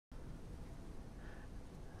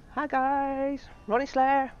Hi guys,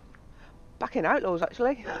 RonnieSlayer, back in Outlaws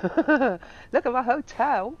actually. Look at my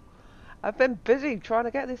hotel. I've been busy trying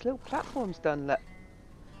to get these little platforms done. Look,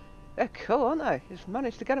 they're cool, aren't they? Just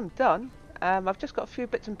managed to get them done. I've just got a few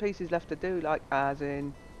bits and pieces left to do, like as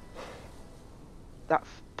in that.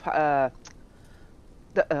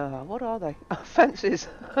 What are they? Fences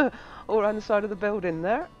all around the side of the building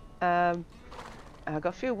there. I've got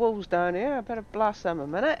a few walls down here. I better blast them a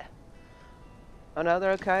minute. I know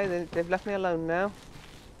they're okay. They've left me alone now.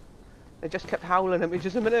 They just kept howling at me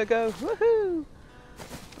just a minute ago. Woohoo!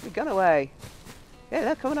 Put my gun away. Yeah,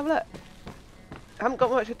 look, come and have a look. I haven't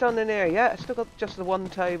got much done in here yet. I still got just the one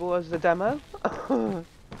table as the demo.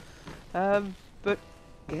 But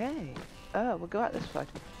yay. Oh, we'll go out this side.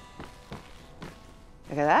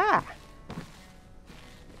 Look at that.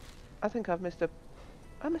 I think I missed a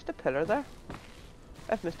pillar there.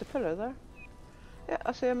 I've missed a pillar there. Yeah,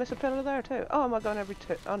 I see I miss a pillar there too. Oh, am I going every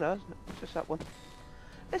two? Oh no, it's just that one.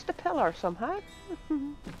 Missed a pillar somehow.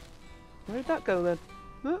 Where'd that go then?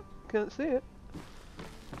 Oh, can't see it.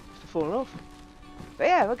 Must have fallen off. But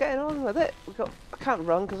yeah, we're getting on with it. I can't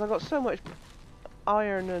run because I've got so much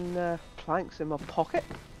iron and planks in my pocket.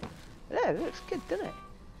 Yeah, it looks good, doesn't it?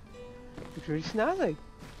 Looks really snazzy.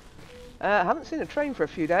 I haven't seen a train for a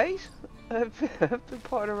few days. I've been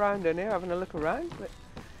potting around in here, having a look around. But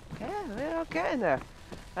yeah, we're getting there.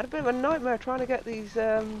 I had a bit of a nightmare trying to get these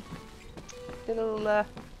little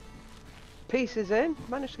pieces in.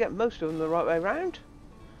 Managed to get most of them the right way round.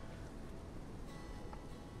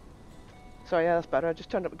 Sorry, yeah, that's better. I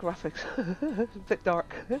just turned up the graphics. It's a bit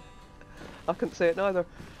dark. I couldn't see it neither.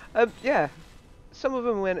 Yeah, some of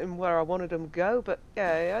them went in where I wanted them to go, but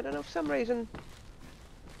yeah, I don't know, for some reason,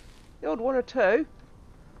 the odd one or two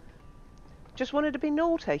just wanted to be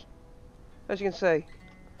naughty, as you can see.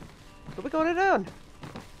 But we got it done.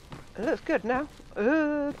 It looks good now.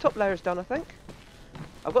 Top layer's done, I think.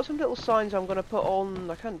 I've got some little signs I'm going to put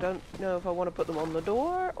on. Don't know if I want to put them on the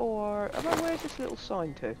door or... where's this little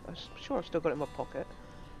sign to? I'm sure I've still got it in my pocket.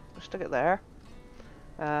 I'll stick it there.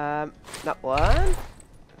 That one.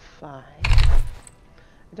 Fine.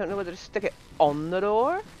 I don't know whether to stick it on the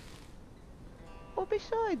door or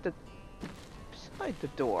beside the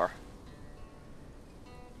door.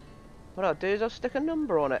 What I'll do is I'll stick a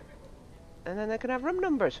number on it, and then they can have room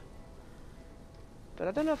numbers. But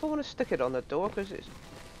I don't know if I want to stick it on the door because it's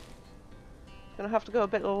going to have to go a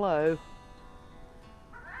bit low.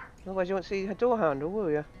 Otherwise you won't see a door handle,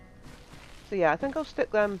 will you? So yeah, I think I'll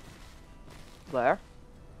stick them there.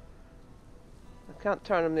 I can't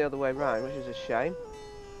turn them the other way round, which is a shame.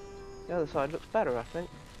 The other side looks better, I think.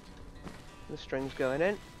 The string's going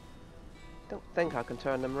in. Don't think I can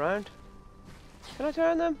turn them round. Can I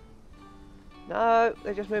turn them? No,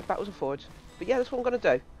 they just move backwards and forwards. But yeah, that's what I'm going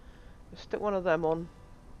to do. Just stick one of them on.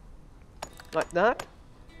 Like that.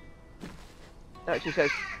 That actually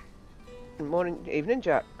says, morning, evening,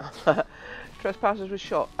 Jack. Trespassers was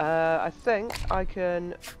shot. I think I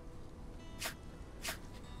can...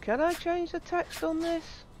 Can I change the text on this?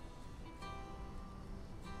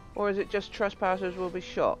 Or is it just trespassers will be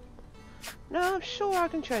shot? No, I'm sure I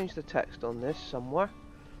can change the text on this somewhere.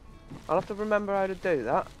 I'll have to remember how to do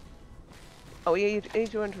that. Oh, yeah, you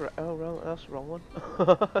need to enter... Oh, wrong, that's the wrong one.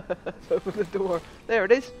 Let's open the door. There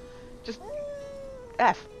it is. Just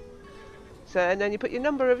F. So, and then you put your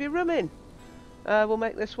number of your room in. We'll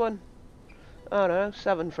make this one, I don't know,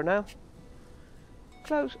 7 for now.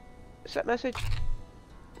 Close. Set message.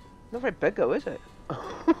 Not very big though, is it?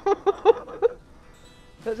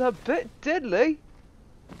 That's a bit diddly.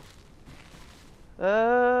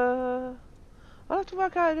 I'll have to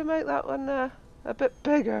work out how to make that one a bit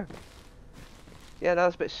bigger. Yeah,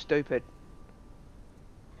 that's a bit stupid.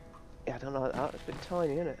 Yeah, I don't like that. It's a bit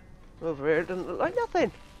tiny, isn't it? Over here, it doesn't look like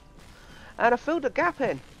nothing. And I filled the gap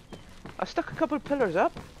in. I stuck a couple of pillars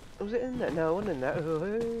up. Was it in there? No, it wasn't in there.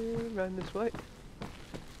 Oh, round this way.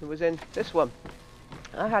 It was in this one.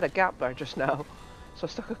 I had a gap there just now. So I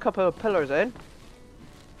stuck a couple of pillars in.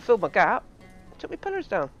 Filled my gap. Took my pillars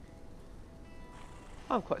down.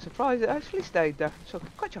 I'm quite surprised it actually stayed there. So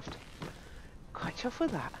quite chuffed. Quite chuffed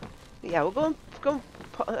with that. Yeah, we'll go and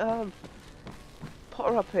put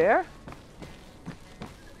her up here.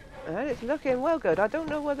 And it's looking well good. I don't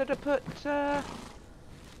know whether to put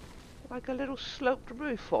like a little sloped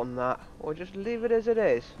roof on that or just leave it as it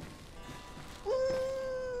is.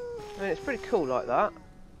 I mean, it's pretty cool like that.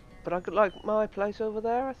 But I could like my place over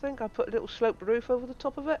there, I think. I put a little sloped roof over the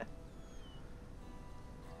top of it.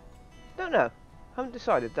 Don't know. Haven't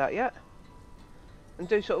decided that yet. And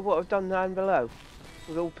do sort of what I've done down below.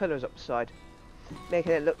 With all pillars up the side.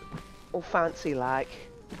 Making it look all fancy like.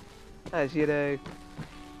 As you do.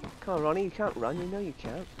 Come on, Ronnie, you can't run. You know you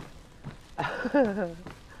can't.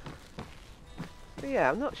 But yeah,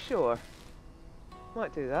 I'm not sure.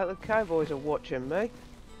 Might do that. The cowboys are watching me.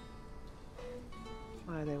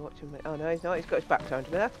 Why are they watching me? Oh no, he's not. He's got his back turned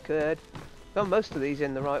to me. That's good. Got most of these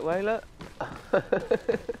in the right way, look.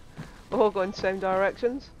 All going the same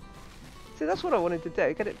directions. See, that's what I wanted to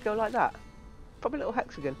do. Get it to go like that. Probably a little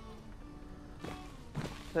hexagon.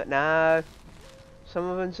 But no. Some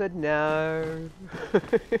of them said no.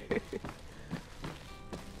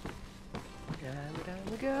 Down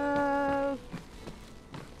we go.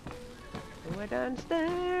 And we're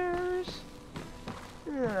downstairs.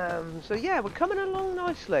 So yeah, we're coming along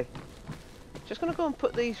nicely. Just going to go and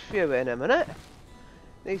put these few in a minute.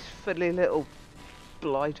 These fiddly little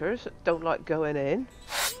blighters that don't like going in.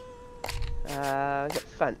 Is it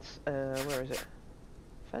fence? Where is it?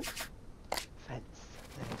 Fence? Fence.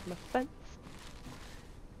 There's my fence.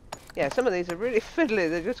 Yeah, some of these are really fiddly.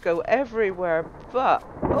 They just go everywhere. But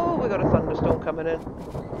oh, we got a thunderstorm coming in.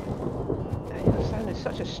 I stand in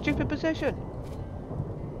such a stupid position.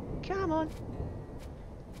 Come on.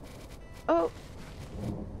 Oh.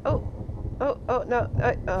 Oh. Oh. Oh no.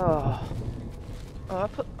 Oh. Oh, I'll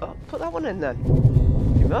put that one in then.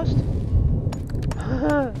 You must.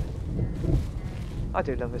 I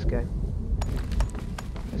do love this game.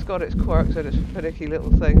 It's got its quirks and its finicky little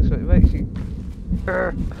things, so it makes you.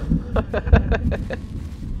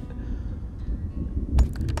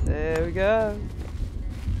 There we go.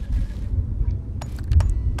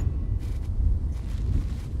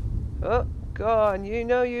 Oh, go on, you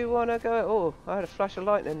know you wanna go. Oh, I had a flash of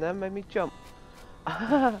lightning then, made me jump.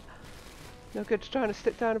 No good trying to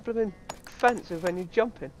stick down a blooming fence when you're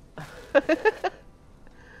jumping.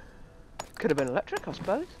 Could have been electric, I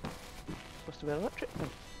suppose. Must have been electric then.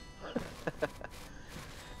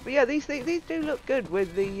 But yeah, these do look good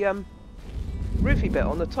with the roofy bit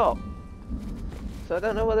on the top. So I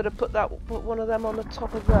don't know whether to put one of them on the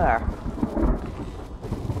top of there.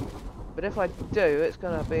 But if I do, it's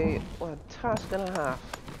going to be a task and a half.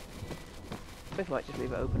 I think I might just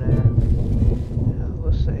leave it open air. Yeah,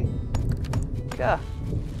 we'll see. Yeah.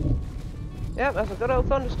 Yep, that's a good old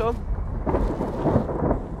thunderstorm.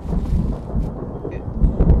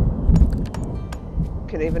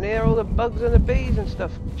 Can even hear all the bugs and the bees and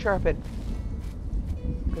stuff chirping.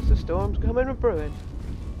 Because the storm's coming and brewing.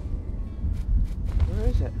 Where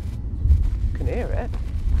is it? Can hear it.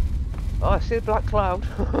 Oh, I see the black cloud.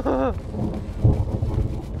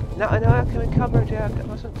 No, I know how can we cover it? Yeah, I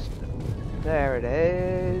mustn't. There it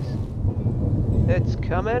is. It's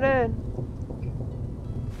coming in.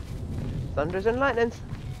 Thunders and lightnings.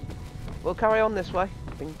 We'll carry on this way.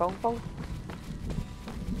 Bing bong bong.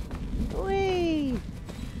 Whee!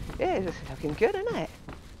 Yeah, it's looking good, isn't it?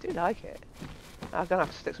 I do like it. I'm gonna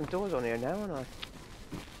have to stick some doors on here now, aren't I?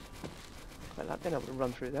 Quite like being able to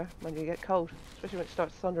run through there when you get cold, especially when it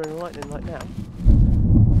starts thundering and lightning like now.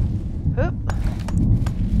 Hoop.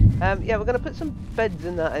 Yeah, we're gonna put some beds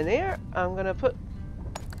in that in here. I'm gonna put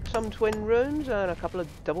some twin rooms and a couple of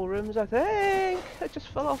double rooms, I think. It just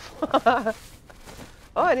fell off.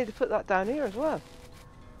 Oh, I need to put that down here as well.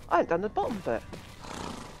 I haven't done the bottom bit.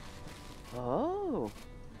 Oh.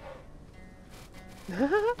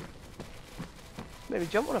 Maybe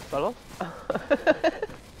jump when I fell off.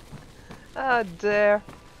 Oh dear.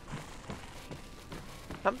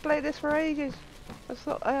 Haven't played this for ages. I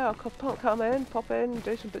thought, oh, I could come in, pop in,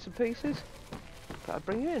 do some bits and pieces. But I'd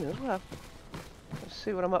bring you in as well. Let's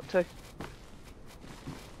see what I'm up to. I've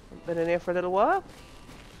been in here for a little while.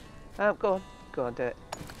 Go on, do it.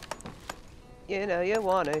 You know you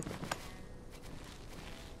want to.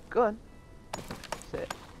 Go on. That's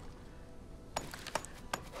it.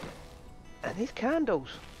 And these candles.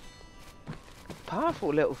 Powerful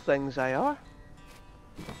little things they are.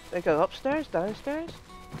 They go upstairs, downstairs.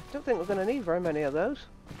 Don't think we're going to need very many of those.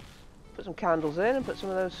 Put some candles in and put some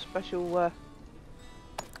of those special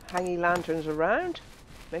hangy lanterns around.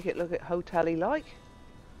 Make it look hotel-y like.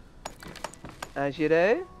 As you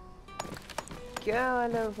do. Yeah, I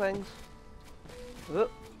know things.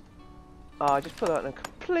 Whoop. Oh, I just put that in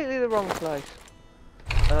completely the wrong place.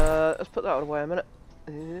 Let's put that away a minute.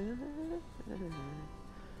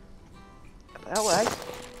 That way.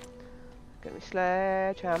 Get me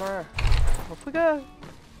sledgehammer. Off we go.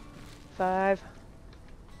 5.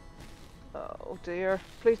 Oh dear.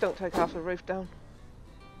 Please don't take half the roof down.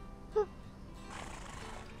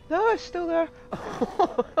 No, it's still there.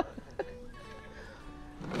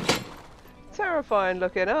 Terrifying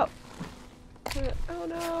looking up. Oh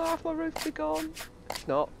no, half my roof be gone. It's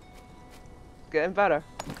not. It's getting better.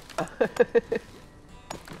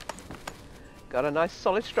 Got a nice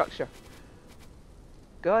solid structure.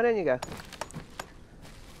 Go on, in you go.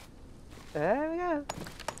 There we go.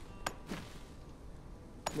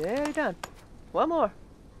 Nearly done. One more.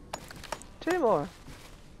 Two more.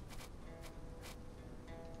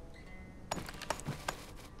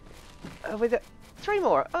 Over there. Three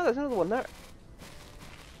more. Oh, there's another one there.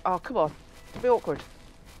 Oh, come on. It'll be awkward.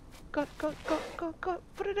 Go, go, go, go, go.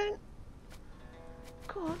 Put it in.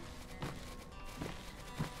 Go on.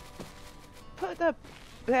 Put the...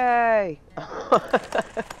 Yay!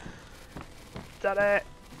 Done it.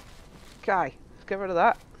 Okay, let's get rid of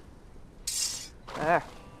that. There.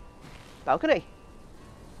 Balcony.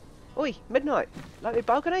 Oi, midnight. Like me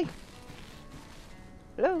balcony?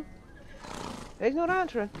 Hello? He's not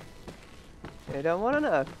answering. You don't want to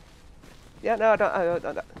know. Yeah, no, I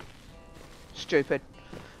don't. Stupid.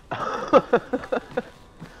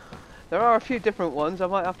 There are a few different ones. I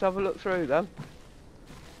might have to have a look through them.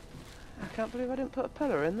 I can't believe I didn't put a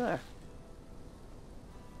pillar in there.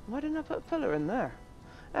 Why didn't I put a pillar in there?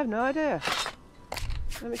 I have no idea.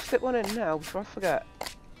 Let me stick one in now before I forget.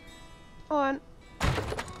 1,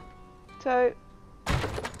 2.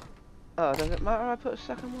 Oh, does it matter I put a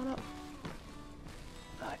second one up?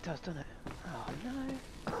 Oh, it does, doesn't it? Oh,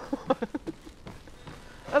 no.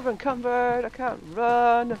 Over encumbered, I can't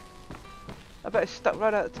run. I bet it's stuck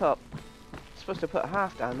right at the top. I'm supposed to put a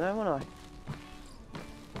half down there, wasn't I?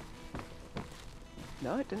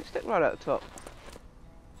 No, it didn't stick right at the top.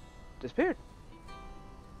 Disappeared.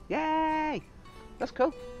 Yay! That's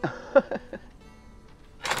cool.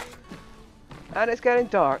 And it's getting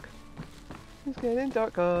dark. It's getting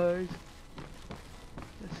dark, guys.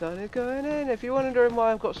 The sun is going in. If you're wondering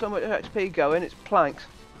why I've got so much XP going, it's planks.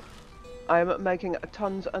 I am making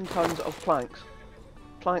tons and tons of planks.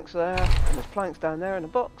 Planks there, and there's planks down there in the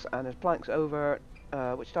box, and there's planks over,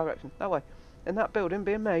 which direction? That way. In that building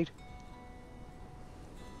being made.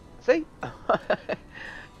 See?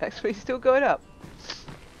 XP still going up.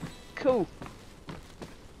 Cool.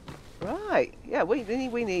 Right. Yeah, we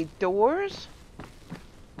need doors.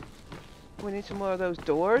 We need some more of those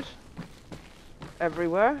doors.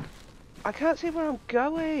 Everywhere. I can't see where I'm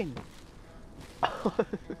going.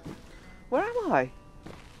 Where am I?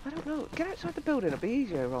 I don't know. Get outside the building. It'll be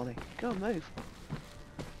easier, Ronnie. Go on, move.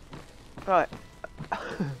 Right.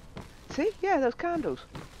 See? Yeah, those candles.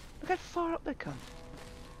 Look how far up they come.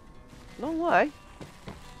 Long way.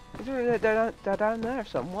 They're down there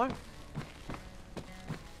somewhere.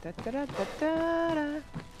 Da, da, da, da, da, da.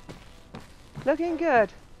 Looking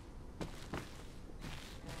good.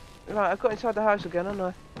 Right, I've got inside the house again, haven't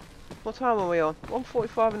I? What time are we on?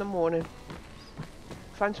 1:45 in the morning.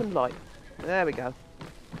 Found some light. There we go.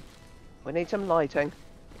 We need some lighting.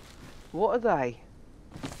 What are they?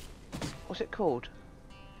 What's it called?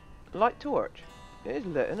 Light torch. It is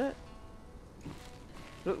lit, isn't it?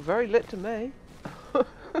 Look very lit to me.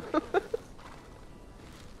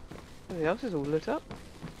 Everything else is all lit up.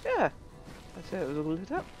 Yeah, I'd say it was all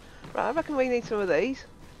lit up. Right, I reckon we need some of these.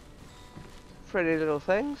 Pretty little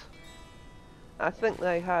things. I think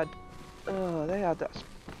they had... Oh, they had that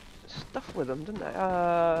stuff with them, didn't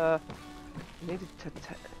they? Needed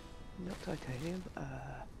not titanium.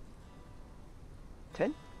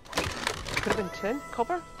 Tin? Could have been tin.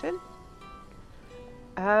 Copper? Tin?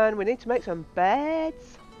 And we need to make some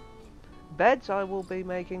beds. Beds I will be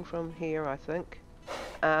making from here, I think.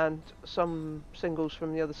 And some singles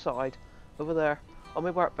from the other side. Over there. On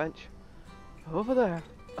my workbench. Over there.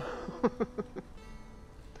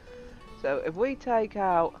 So if we take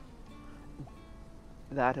out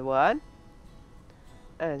that one.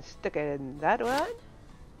 And stick it in that one.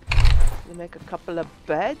 We make a couple of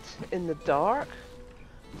beds in the dark.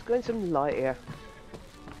 Let's go in some light here.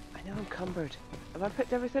 I know I'm encumbered. Have I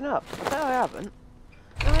picked everything up? I bet I haven't.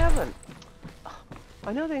 No, I haven't. Oh,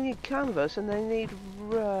 I know they need canvas and they need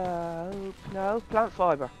rope. No, plant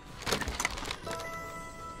fibre.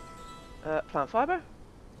 Plant fibre?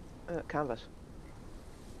 Canvas.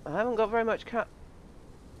 I haven't got very much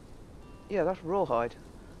Yeah, that's rawhide.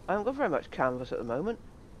 I haven't got very much canvas at the moment.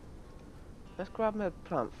 Let's grab my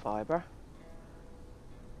plant fibre.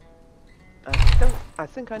 I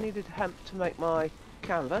think I needed hemp to make my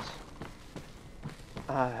canvas.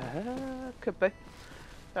 Could be.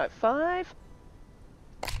 Right, 5.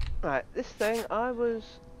 Right, this thing I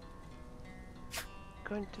was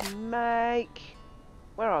going to make...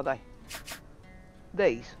 Where are they?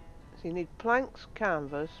 These. So you need planks,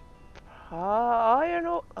 canvas, iron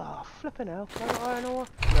ore. Oh, flipping hell. Iron ore.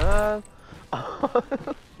 No.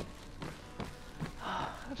 I'm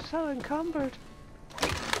so encumbered.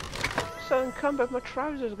 So encumbered, my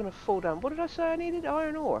trousers are going to fall down. What did I say I needed?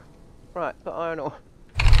 Iron ore. Right, put iron ore.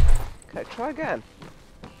 Okay, try again.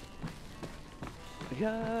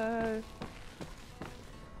 go.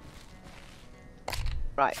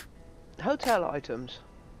 Right. Hotel items.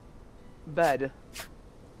 Bed.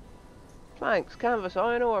 Planks, canvas,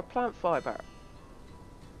 iron ore, plant fibre.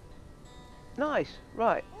 Nice.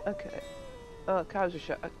 Right. Okay. Cows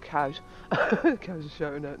are cows. Cows are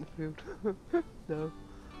shouting out in the field. No.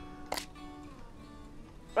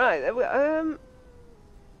 Right. There we go.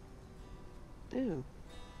 Ew.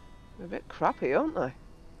 They're a bit crappy, aren't they?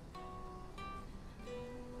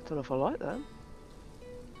 Don't know if I like them.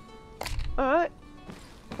 Alright.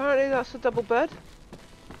 Apparently that's a double bed.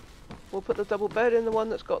 We'll put the double bed in the one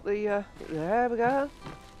that's got the, there we go.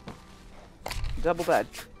 Double bed.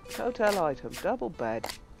 Hotel item. Double bed.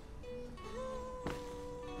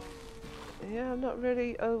 Yeah, I'm not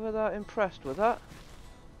really over that impressed with that.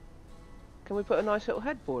 Can we put a nice little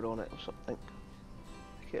headboard on it or something?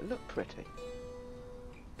 Make it look pretty.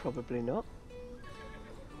 Probably not.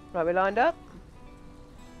 Right, we lined up.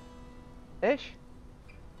 Ish.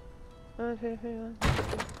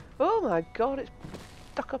 Oh my god, it's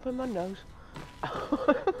stuck up in my nose.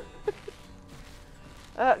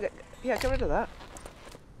 Yeah, get rid of that.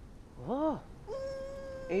 Whoa.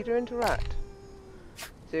 Either interact.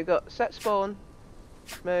 So you've got set spawn,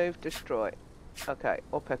 move, destroy. Okay,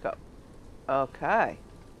 or pick up. Okay.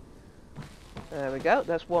 There we go,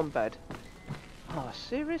 that's one bed. Oh,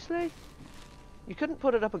 seriously? You couldn't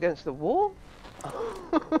put it up against the wall?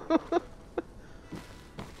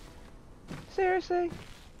 Seriously?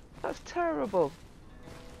 That's terrible.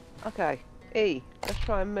 Okay, E. Let's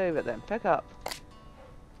try and move it then. Pick up.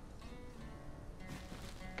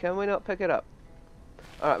 Can we not pick it up?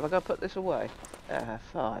 Alright, we're going to put this away.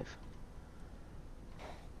 5.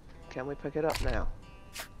 Can we pick it up now?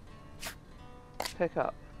 Pick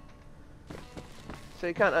up. So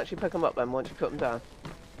you can't actually pick them up then once you put them down.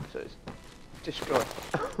 So it's destroy.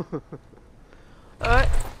 Alright.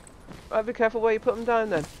 Right, be careful where you put them down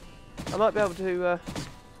then. I might be able to...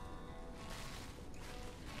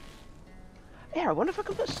 Yeah, I wonder if I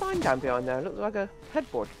can put a sign down behind there. It looks like a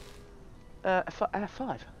headboard. 5.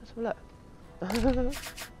 Let's have a look.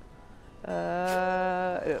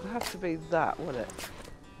 It'll have to be that, won't it?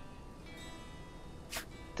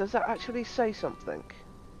 Does that actually say something?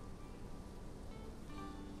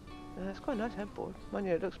 It's quite a nice headboard. Mind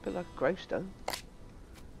you, it looks a bit like a gravestone.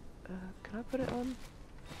 Can I put it on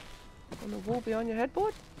the wall behind your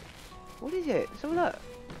headboard? What is it? Let's have a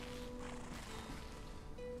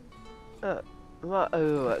look. Right,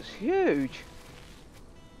 oh, that's huge.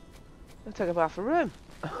 It'll take up half a room.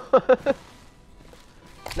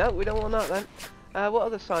 No, we don't want that then. What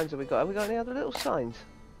other signs have we got? Have we got any other little signs?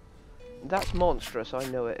 That's monstrous, I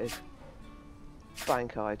know it is.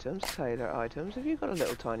 Bank items, tailor items. Have you got a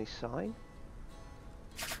little tiny sign?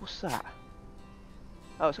 What's that?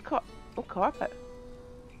 Oh, it's a carpet.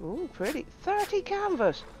 Ooh, pretty. 30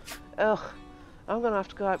 canvas! Ugh, I'm going to have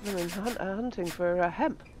to go out hunting for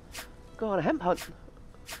hemp. Go on a hemp hunt.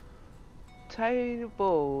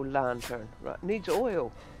 Table lantern. Right, needs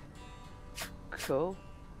oil. Cool.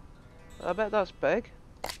 I bet that's big.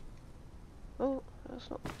 Oh, that's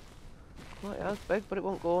not quite as big, but it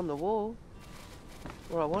won't go on the wall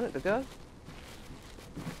where I want it to go.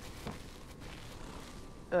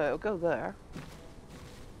 It'll go there.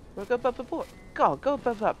 Will it go above the board? God, go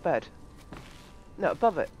above that bed. No,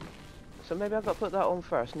 above it. So maybe I've got to put that on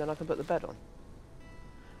first and then I can put the bed on.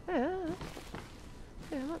 Yeah,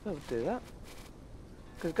 I might be able to do that.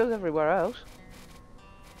 Because it goes everywhere else.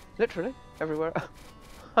 Literally, everywhere else.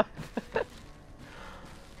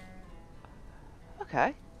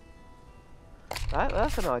 Okay. Right, well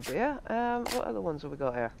that's an idea. What other ones have we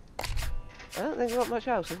got here? I don't think we've got much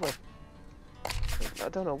else, have we? I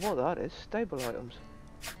don't know what that is. Stable items.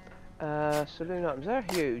 Saloon items, they're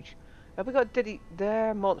huge. Have we got Diddy?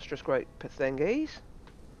 They're monstrous great thingies.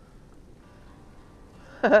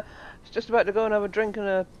 It's just about to go and have a drink and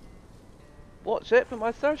a... What's it? But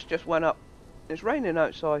my thirst just went up. It's raining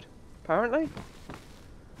outside, apparently.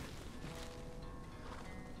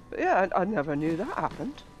 But yeah, I never knew that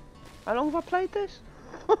happened. How long have I played this?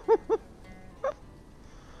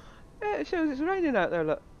 Yeah, it shows it's raining out there,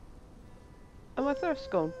 look. And my thirst's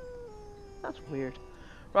gone. That's weird.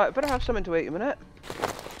 Right, I better have something to eat a minute.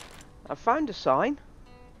 I found a sign.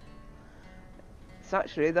 It's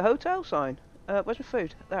actually the hotel sign. Where's my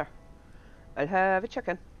food? There. I'll have a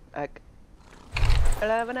chicken. Egg. I'll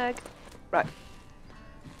have an egg. Right.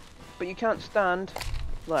 But you can't stand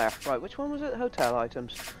there. Right, which one was it? Hotel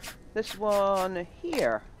items. This one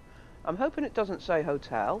here. I'm hoping it doesn't say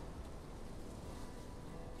hotel.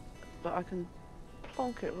 But I can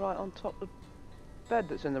plonk it right on top of the bed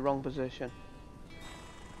that's in the wrong position.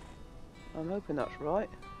 I'm hoping that's right.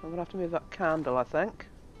 I'm going to have to move that candle, I think.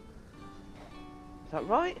 Is that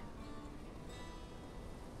right?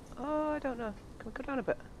 Oh, I don't know. Can we go down a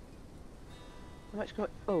bit? I'm actually going...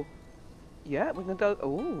 Oh. Yeah, we can go...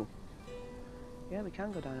 Oh. Yeah, we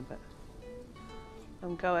can go down a bit.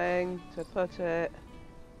 I'm going to put it...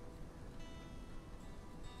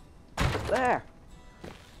 there.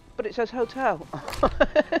 But it says hotel.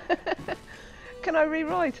 Can I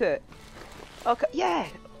rewrite it? Okay, yeah.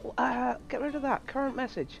 Get rid of that. Current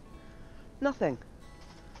message. Nothing.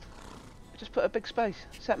 Just put a big space.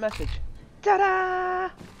 Set message. Ta-da!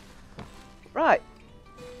 Right.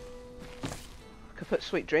 I could put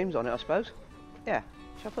sweet dreams on it, I suppose. Yeah.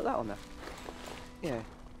 Shall I put that on there? Yeah.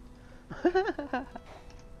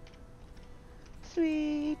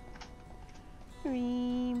 Sweet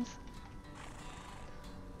dreams.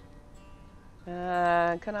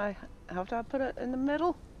 Can I... How do I put it in the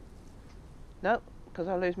middle? No, because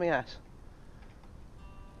I'll lose my S.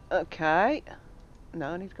 Okay. No,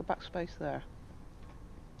 I need to go backspace there.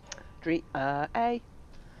 A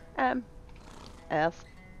M S.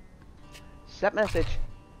 Set message.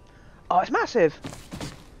 Oh, it's massive.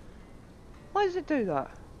 Why does it do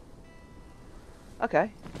that?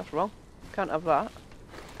 Okay, that's wrong. Can't have that.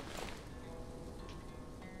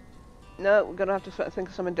 No, we're gonna have to think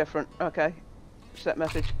of something different. Okay. Set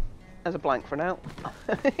message as a blank for now.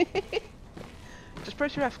 Just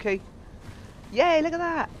press your F key. Yay, look at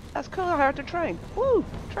that! That's cool, I heard the train. Woo!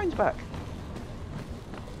 Train's back.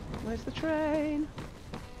 Where's the train?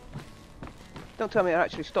 Don't tell me it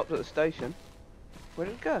actually stopped at the station. Where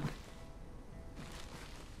did it go?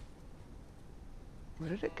 Where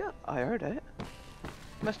did it go? I heard it.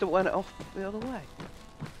 Must have went off the other way.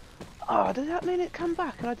 Oh, does that mean it come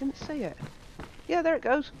back and I didn't see it? Yeah, there it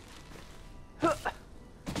goes.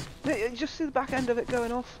 You just see the back end of it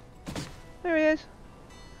going off. There he is.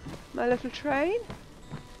 My little train.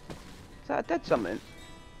 Is that a dead something?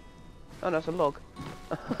 Oh no, it's a log.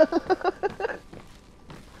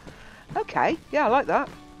 Okay, yeah, I like that.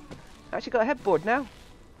 Actually got a headboard now.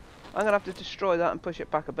 I'm gonna have to destroy that and push it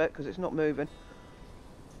back a bit because it's not moving.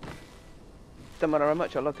 Don't matter how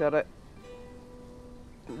much I look at it.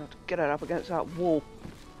 I'm gonna have to get it up against that wall.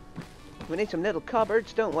 We need some little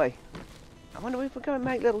cupboards, don't we? I wonder if we're going to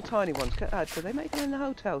make little tiny ones. Could they make them in the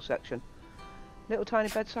hotel section? Little tiny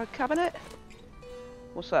bedside cabinet?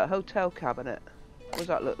 What's that? Hotel cabinet. What does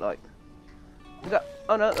that look like? Is that...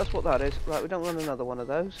 Oh no, that's what that is. Right, we don't want another one of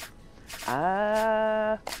those.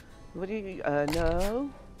 What do you...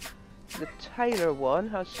 no. The Taylor one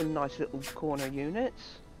has some nice little corner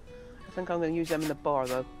units. I think I'm going to use them in the bar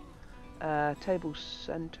though. Table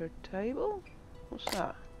center table? What's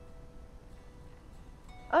that?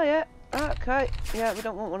 Oh yeah. Okay. Yeah, we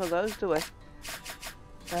don't want one of those, do we?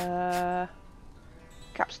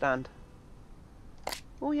 Capstand.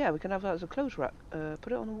 Oh yeah, we can have that as a clothes rack.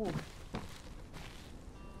 Put it on the wall.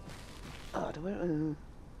 Oh, do we? Don't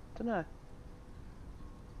know.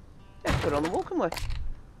 Yeah, put it on the wall, can we?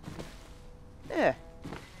 Yeah.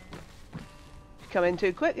 If you come in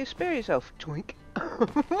too quick, you spare yourself. Twink.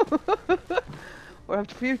 Or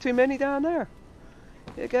have a few too many down there.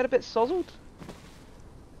 You get a bit sozzled.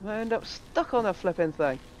 I end up stuck on a flipping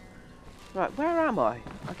thing. Right, where am I?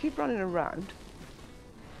 I keep running around.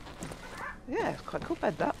 Yeah, it's quite a cool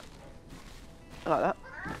bed, that. I like that.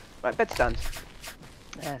 Right, bed stands.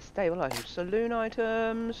 Stable items. Saloon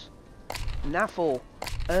items. Naffle.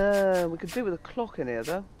 We could do with a clock in here,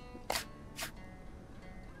 though.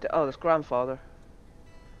 Oh, that's grandfather.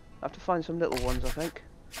 I have to find some little ones, I think.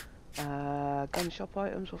 Gun shop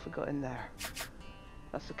items, what have we got in there?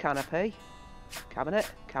 That's the canopy. Cabinet.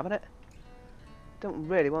 Don't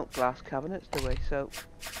really want glass cabinets, do we? So,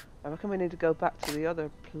 I reckon we need to go back to the other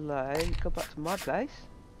place. Go back to my place.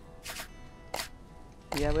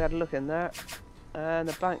 Yeah, we had a look in there. And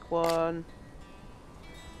the bank one.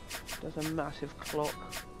 There's a massive clock.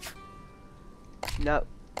 No.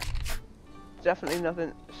 Definitely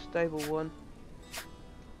nothing stable one.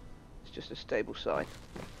 It's just a stable sign.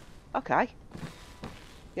 Okay.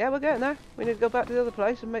 Yeah, we're getting there. We need to go back to the other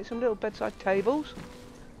place and make some little bedside tables.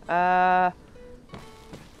 Let's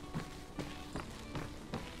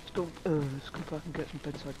go back and get some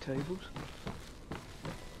bedside tables.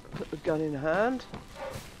 Put the gun in hand.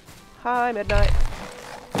 Hi, Midnight.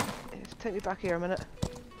 Just take me back here a minute.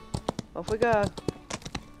 Off we go.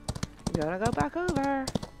 We're gonna go back over.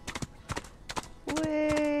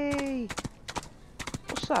 Whee!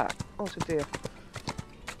 What's that? Oh, it's a deer.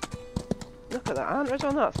 Look at that antlers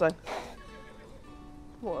on that thing.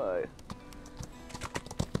 Whoa.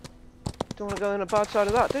 Don't want to go on the bad side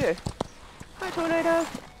of that, do you? Hi, tornado.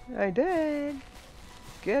 I did.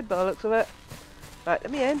 good by the looks of it. Right,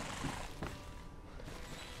 let me in.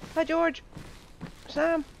 Hi George.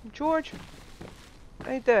 Sam, George.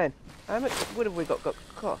 How you doing? How much wood have we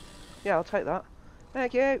got? Yeah, I'll take that.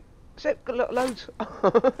 Thank you. Sip, got loads.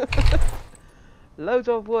 Loads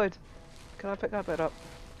of wood. Can I pick that bit up?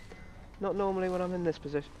 Not normally when I'm in this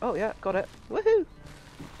position. Oh yeah, got it. Woohoo!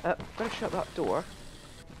 Better shut that door.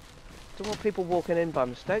 Don't want people walking in by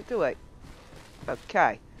mistake, do we?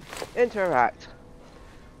 Okay. Interact.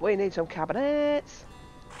 We need some cabinets.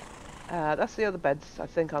 That's the other beds I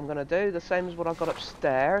think I'm going to do. The same as what I've got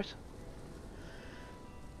upstairs.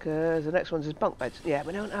 Because the next one's is bunk beds. Yeah,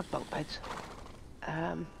 we don't have bunk beds.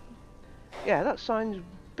 Yeah, that sign's a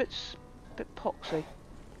bit poxy.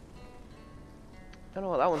 Don't know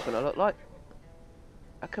what that one's going to look like.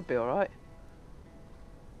 That could be alright.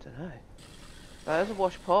 Don't know. There's a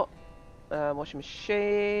wash pot. Washing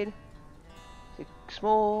machine.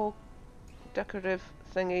 Small decorative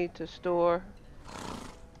thingy to store.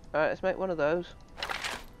 Alright, let's make one of those.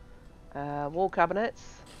 Wall cabinets.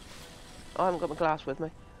 I haven't got my glass with me.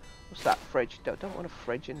 What's that? Fridge. Don't want a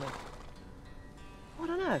fridge in there. I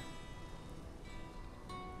don't know.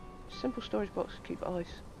 Simple storage box to keep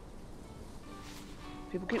ice.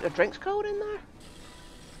 People keep their drinks cold in there?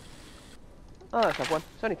 Oh, let's have one.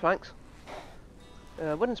 It's only planks.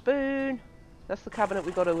 Wooden spoon. That's the cabinet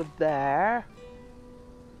we got over there.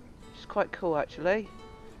 Which is quite cool actually.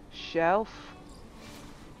 Shelf.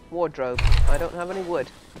 Wardrobe. I don't have any wood.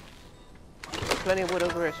 Plenty of wood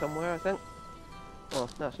over here somewhere, I think. Oh,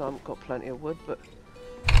 no, so I haven't got plenty of wood, but...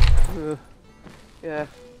 yeah.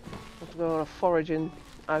 Have to go on a foraging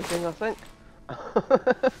outing, I think.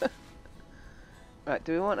 Right,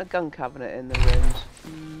 do we want a gun cabinet in the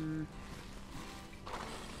rooms?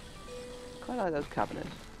 Quite like those cabinets.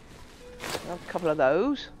 I'll have a couple of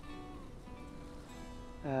those.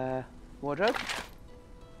 Wardrobe.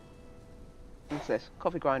 What's this?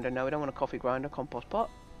 Coffee grinder. No, we don't want a coffee grinder. Compost pot.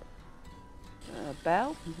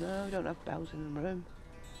 Bell? No, we don't have bells in the room.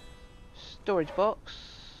 Storage box.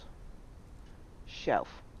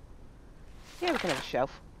 Shelf. Yeah, we can have a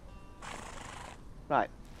shelf. Right,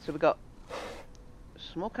 so we've got a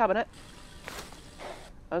small cabinet.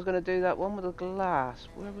 I was going to do that one with the glass.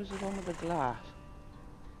 Where was the one with the glass?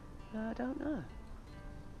 I don't know.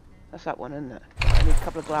 That's that one, isn't it? I need a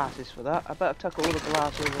couple of glasses for that. I better tuck all the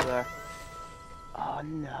glass over there. Oh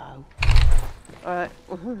no. Alright.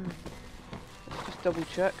 Let's just double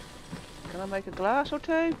check. Can I make a glass or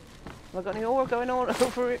two? Have I got any ore going on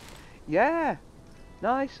over it? Yeah!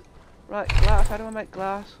 Nice. Right, glass. How do I make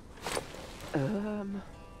glass? Sand.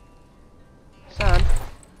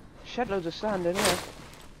 Shed loads of sand in here.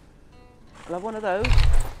 I'll have one of those.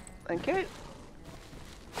 Thank you.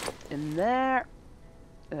 In there.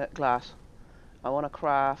 Glass. I want to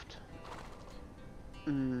craft.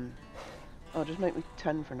 Oh, just make me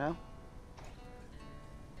 10 for now.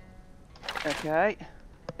 Okay.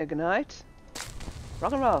 Ignite.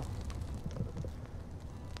 Rock and roll.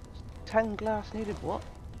 10 glass needed. What?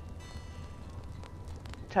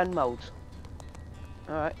 10 molds.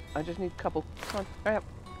 Alright, I just need a couple. Come on, hurry up.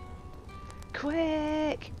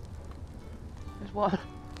 Quick! There's one.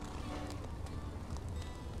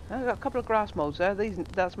 I've got a couple of glass molds there.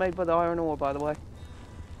 That's made by the iron ore, by the way.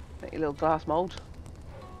 Make your little glass molds.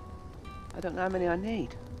 I don't know how many I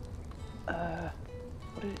need. What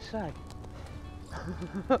did it say?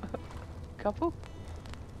 Couple?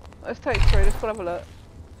 Let's take 3, let's go have a look.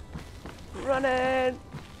 Running!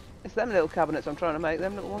 It's them little cabinets I'm trying to make,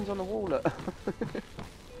 them little ones on the wall, look.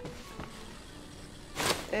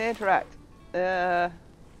 Interact. 2!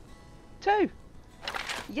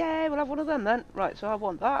 Yeah, we'll have one of them then. Right, so I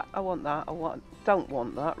want that, don't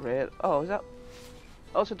want that, really. Oh, is that...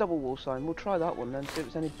 Oh, it's a double wall sign. We'll try that one then, see if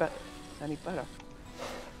it's any better.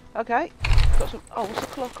 Okay, got some... Oh, what's the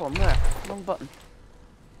clock on there? Wrong button.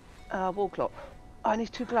 Wall clock. Oh, I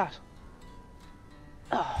need 2 glass.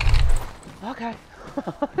 Oh, okay.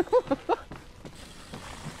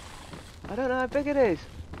 I don't know how big it is.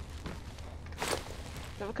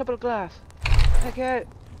 Have a couple of glass. Thank you.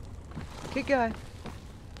 Keep going.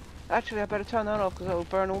 Actually, I better turn that off because it will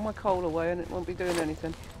burn all my coal away and it won't be doing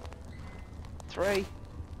anything. 3.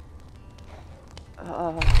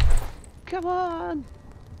 Come on!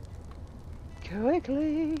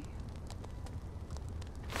 Quickly!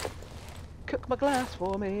 Cook my glass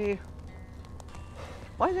for me.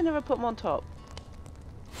 Why do they never put them on top?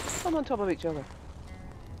 Put them on top of each other.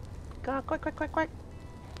 Go on, quick, quick, quick, quick!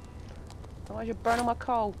 Otherwise you're burning my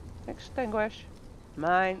coal. Extinguish.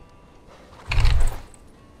 Mine.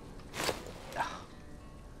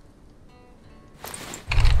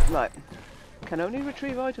 Right. Can only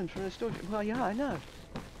retrieve items from the storage. Well, yeah, I know.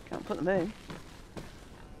 Can't put them in.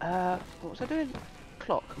 What was I doing?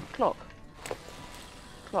 Clock.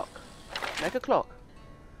 Make a clock.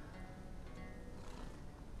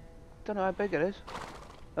 Don't know how big it is.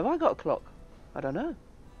 Have I got a clock? I don't know.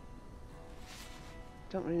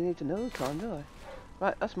 Don't really need to know the time, do I?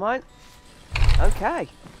 Right, that's mine. Okay.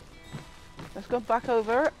 Let's go back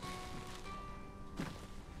over it.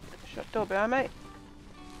 Shut the door behind me.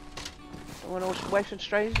 Don't want all waifs and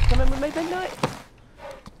strays to come in with me midnight.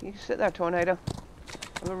 You can sit there, Tornado.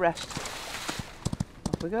 Have a rest.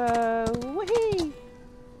 Off we go. Whee!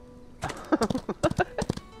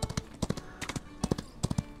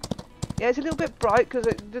 Yeah, it's a little bit bright because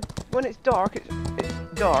when it's dark, it's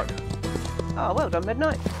dark. Oh, well done,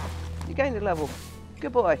 Midnight. You gained a level.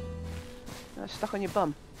 Good boy. Now it's stuck on your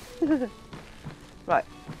bum. Right.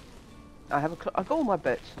 I've got all my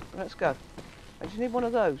bits. Let's go. I just need one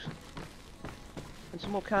of those. And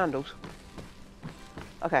some more candles.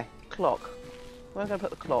 Okay, clock. Where am I going to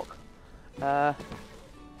put the clock? I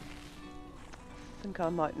think I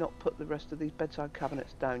might not put the rest of these bedside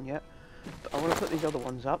cabinets down yet. But I want to put these other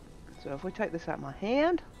ones up. So if we take this out of my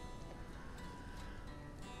hand.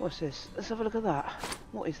 What's this? Let's have a look at that.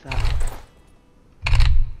 What is that?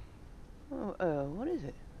 Oh, what is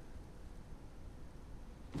it?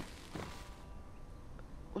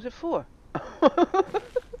 What's it for?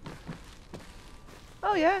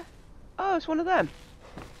 Oh yeah. Oh, it's one of them.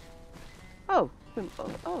 Oh.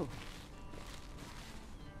 Oh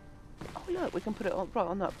look, we can put it on right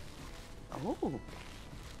on that. Oh.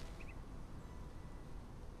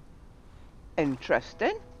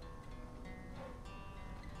 Interesting.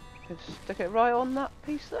 You can stick it right on that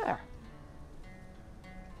piece there.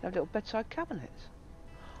 Have little bedside cabinets.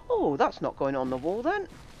 Oh, that's not going on the wall then.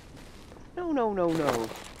 No.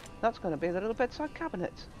 That's going to be the little bedside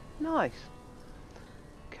cabinets. Nice.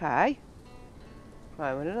 Okay.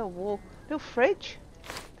 Right, we're in a little wall. Little fridge.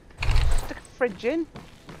 Stick a fridge in.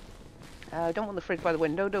 Don't want the fridge by the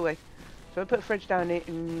window, do we? So we put a fridge down here.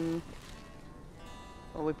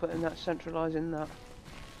 Or we put in that, centralising that.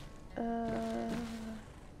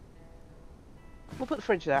 We'll put the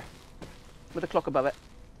fridge there. With a clock above it.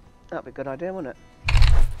 That'd be a good idea, wouldn't it?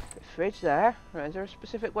 Put the fridge there. Right, is there a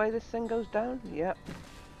specific way this thing goes down? Yep.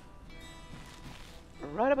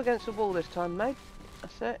 Right up against the wall this time, mate.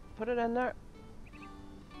 That's it. Put it in there.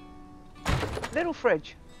 Little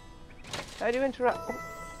fridge. How do you interact? Oh.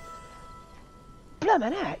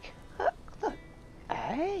 Bloomin' heck! Look.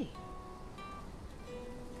 Hey!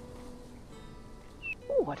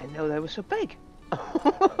 Oh, I didn't know they were so big.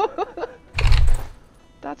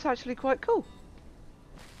 That's actually quite cool.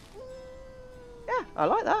 Yeah, I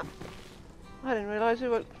like that. I didn't realise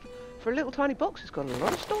it. For a little tiny box, it's got a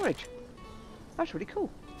lot of storage. That's really cool.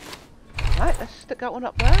 Right, let's stick that one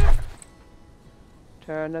up there.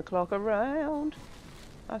 Turn the clock around.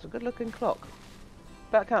 That's a good looking clock.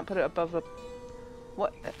 But I can't put it above the...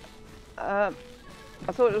 What? I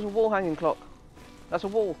thought it was a wall hanging clock. That's a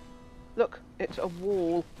wall. Look, it's a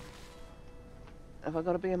wall. Have I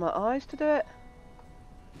got to be in my eyes to do it?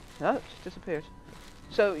 No, it just disappears.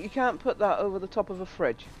 So you can't put that over the top of a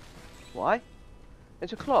fridge. Why?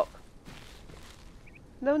 It's a clock.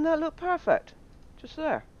 Doesn't that look perfect? Just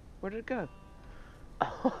there. Where did it go?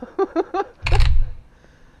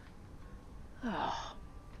 Oh,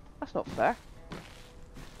 that's not fair.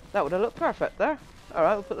 That would have looked perfect there.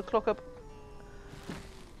 Alright, we'll put the clock up.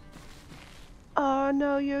 Oh,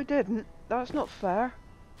 no, you didn't. That's not fair.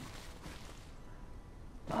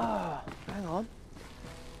 Oh, hang on.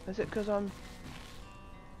 Is it because I'm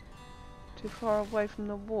too far away from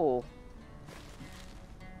the wall?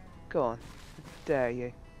 Go on. I dare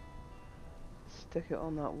you. Stick it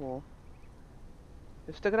on that wall.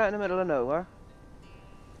 Just stick it out in the middle of nowhere.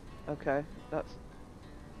 Okay, that's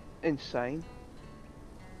insane.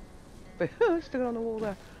 But stick it on the wall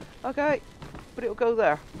there. Okay, but it'll go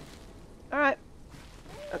there. Alright.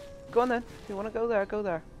 Go on then. If you want to go there, go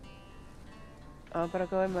there. I better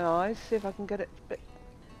go in my eyes, see if I can get it a bit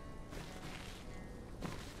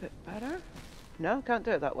better. No, can't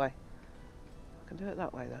do it that way. I can do it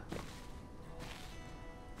that way though.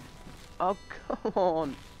 Oh, come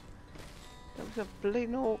on. That was a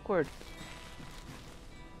bleeding awkward.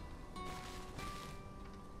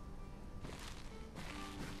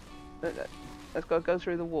 That's got to go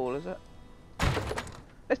through the wall, is it?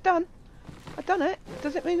 It's done. I've done it.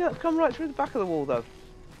 Does it mean that's come right through the back of the wall though?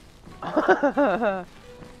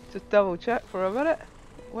 Just double check for a minute.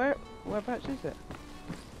 Whereabouts is it?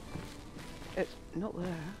 It's not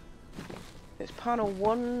there. It's panel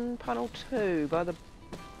 1, panel 2 by the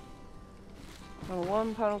panel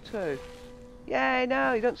 1, panel 2. Yay!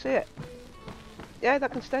 No, you don't see it. Yeah,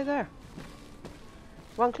 that can stay there.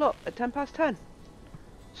 1 o'clock at 10 past 10.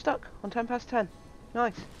 Stuck on 10 past 10.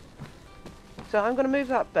 Nice. So I'm going to move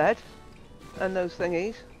that bed and those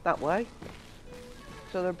thingies that way.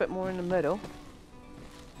 So they're a bit more in the middle.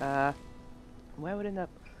 Where would it end up?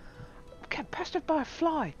 I'm getting pestered by a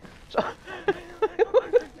fly. So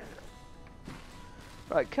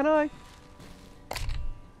right, can I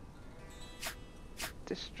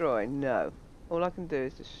destroy? No. All I can do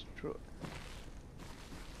is destroy.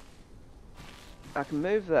 I can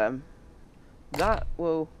move them. That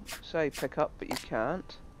will say pick up, but you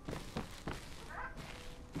can't.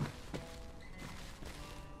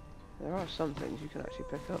 There are some things you can actually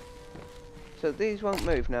pick up. So these won't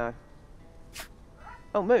move now.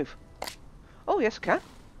 Oh, move. Oh, yes, I can.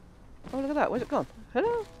 Oh, look at that. Where's it gone?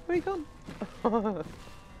 Hello? Where are you gone?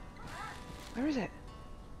 Where is it?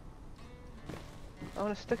 I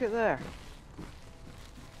want to stick it there.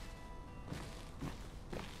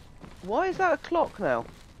 Why is that a clock now?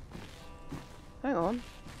 Hang on.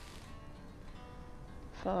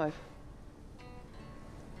 5.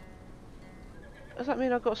 Does that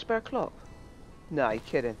mean I've got a spare clock? Nah, you're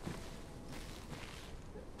kidding.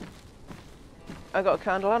 I got a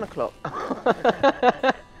candle and a clock.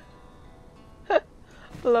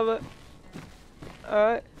 Love it.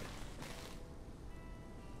 Alright.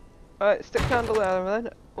 Alright, stick candle there then.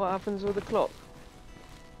 What happens with the clock?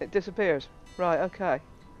 It disappears. Right, okay.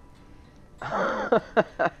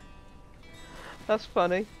 That's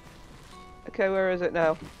funny. Okay, where is it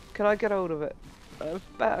now? Can I get hold of it? I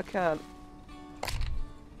bet I can't.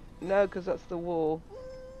 No, because that's the wall.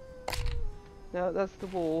 No, that's the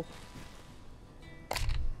wall.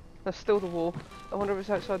 That's still the wall. I wonder if it's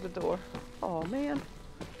outside the door. Oh man.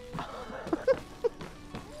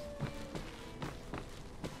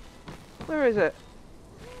 Where is it?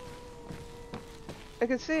 I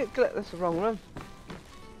can see it. That's the wrong room.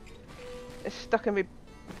 It's stuck in me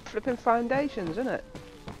flipping foundations, isn't it?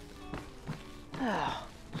 Ah,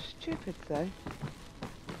 stupid thing.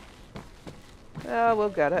 Ah, we'll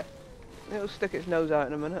get it. It'll stick its nose out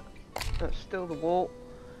in a minute. That's still the wall.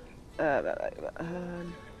 Let's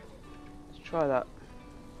try that.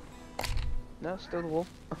 No, still the wall.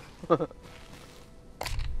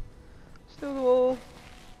 Still the wall.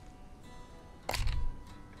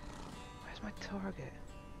 Where's my target?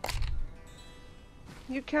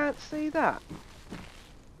 You can't see that.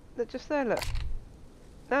 They're just there, look.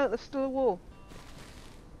 No, there's still a wall.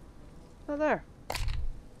 Not there.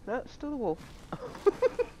 No, it's still the wall.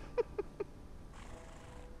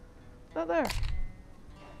 Not there.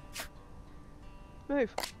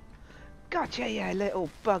 Move. Gotcha, you little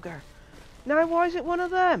bugger. Now why is it one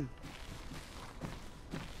of them?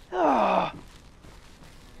 Oh.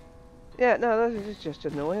 Yeah, no, this is just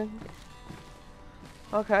annoying.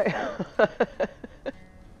 Okay.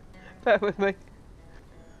 Bear with me.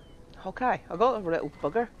 Okay, I got a little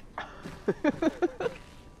bugger.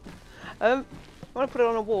 I want to put it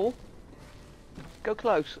on a wall. Go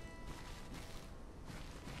close.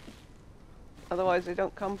 Otherwise they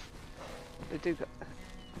don't come. They do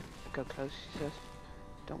go close, she says.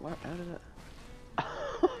 Don't work now, does it?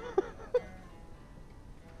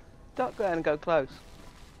 Duck there and go close.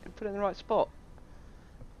 And put it in the right spot.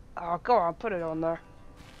 Oh, go on, put it on there.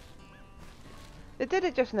 It did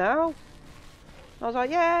it just now. I was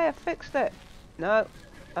like, yeah, I fixed it. No,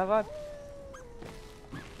 have I? I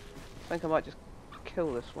think I might just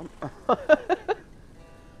kill this one. Oh,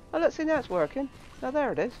 let's see, now it's working. Now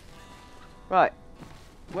there it is. Right,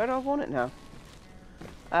 where do I want it now?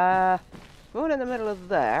 We want it in the middle of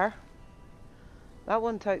there. That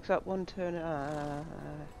one takes up one turn.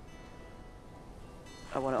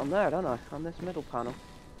 I want it on there, don't I? On this middle panel.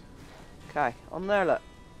 Okay, on there, look.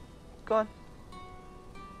 Go on.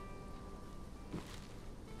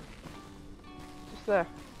 Just there.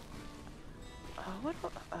 Oh, what?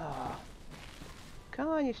 Oh. Come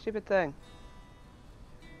on, you stupid thing.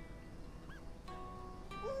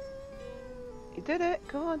 You did it.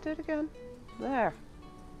 Go on, do it again. There.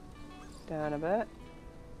 Down a bit.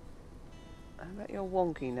 I bet you're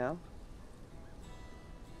wonky now.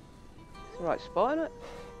 It's the right spot, isn't it?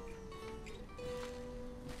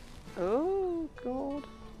 Oh, God.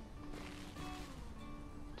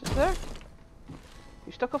 Just there?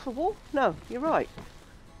 You stuck off the wall? No, you're right.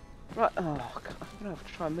 Right. Oh, God, I'm going to have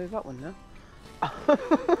to try and move that one now. I'm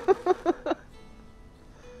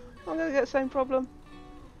going to get the same problem.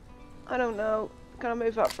 I don't know. Can I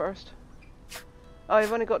move that first? Oh,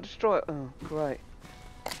 you've only got destroy. Oh, great.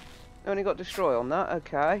 Only got destroy on that.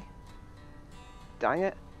 Okay. Dang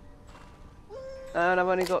it. And I've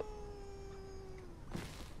only got.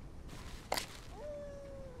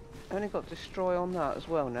 Only got destroy on that as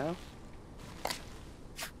well now.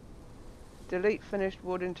 Delete finished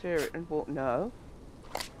wood interior and what? No.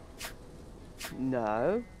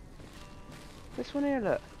 No. This one here,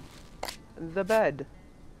 look. The bed.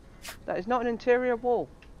 That is not an interior wall.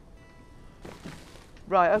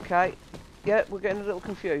 Right, okay. Yeah, we're getting a little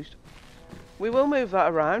confused. We will move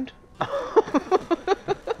that around.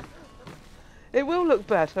 It will look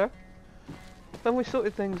better when we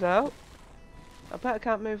sorted things out. I bet I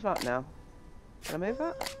can't move that now. Can I move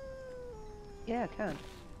that? Yeah, I can.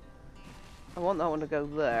 I want that one to go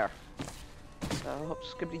there. So I'll hop,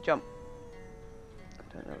 skibbity jump.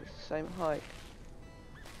 I don't know if it's the same height.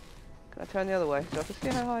 Can I turn the other way so I can see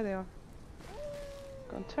how high they are?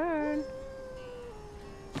 Go on, turn.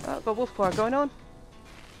 Oh, got wolf choir going on.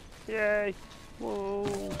 Yay!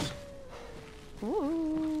 Wolves.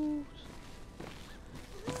 Wolves.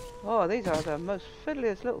 Oh, these are the most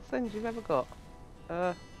fiddliest little things you've ever got.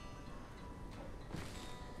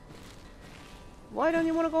 Why don't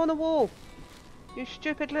you want to go on the wall? You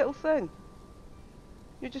stupid little thing.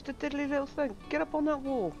 You're just a diddly little thing. Get up on that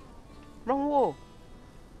wall. Wrong wall.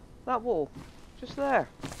 That wall. Just there.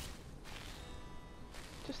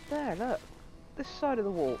 Just there, look. This side of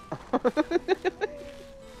the wall.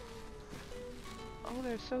 Oh,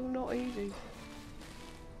 they're so not easy.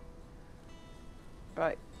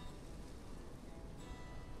 Right.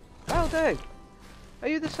 That'll do. Are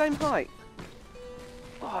you the same height?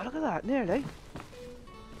 Oh, look at that. Nearly.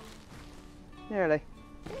 Nearly.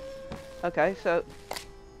 Okay, so...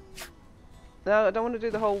 No, I don't want to do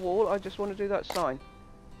the whole wall. I just want to do that sign.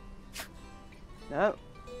 No.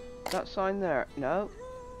 That sign there. No.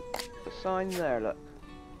 The sign there, look.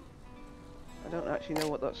 I don't actually know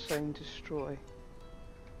what that's saying, destroy.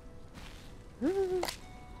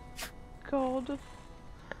 God.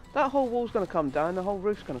 That whole wall's going to come down, the whole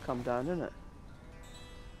roof's going to come down, isn't it?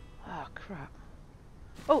 Ah, crap.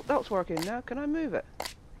 Oh, that's working now. Can I move it?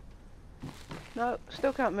 No,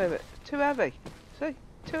 still can't move it. Too heavy. See?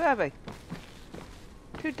 Too heavy.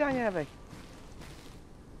 Too dang heavy.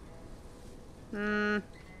 Move.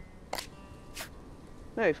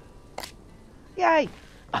 Yay!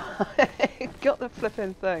 Got the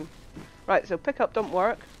flipping thing. Right, so pick up don't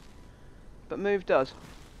work, but move does.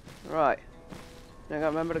 Right. Now I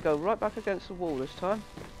gotta remember to go right back against the wall this time.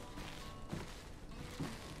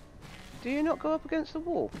 Do you not go up against the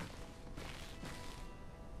wall?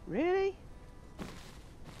 Really?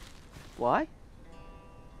 Why?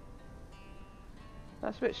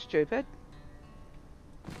 That's a bit stupid.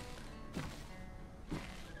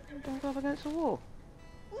 Don't go up against the wall.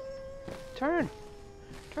 Turn.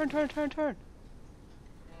 Turn, turn, turn, turn.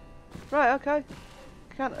 Right, okay.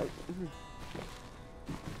 Can't...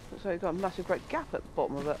 Looks like you've got a massive great gap at the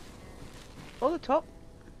bottom of it. Or the top.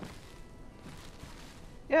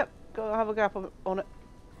 Yep, gotta have a gap on it.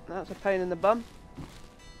 That's a pain in the bum.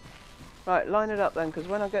 Right, line it up then, because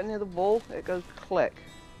when I get near the wall, it goes click.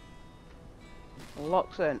 And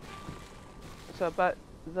locks in. So about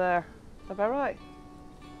there. About right?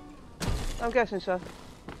 I'm guessing so.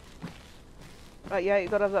 Right, yeah,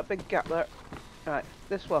 you've got to have that big gap there. Right,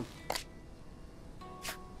 this one.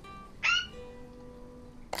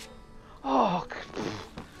 Oh,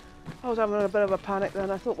 I was having a bit of a panic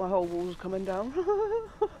then. I thought my whole wall was coming down.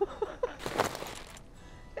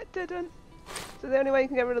 It didn't. So the only way you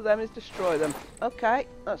can get rid of them is destroy them. Okay,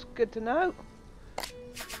 that's good to know.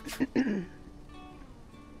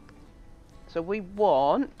 So we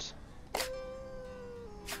want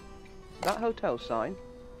that hotel sign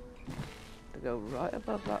to go right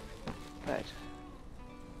above that bed.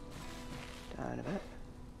 Down a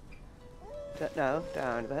bit. No,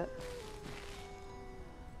 down a bit.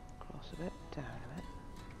 Across a bit, down a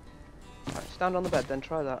bit. Right, stand on the bed then,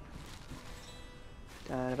 try that.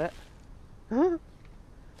 Down a bit.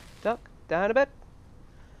 Duck, down a bit.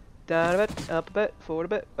 Down a bit, up a bit, forward a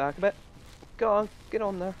bit, back a bit. Go on, get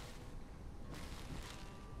on there.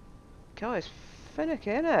 God, it's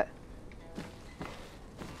finicky, isn't it?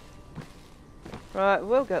 Right,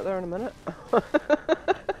 we'll get there in a minute.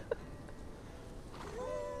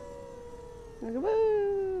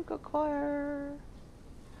 Woo, got choir.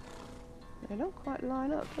 They don't quite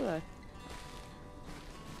line up, do they?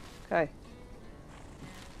 Okay.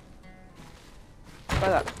 Try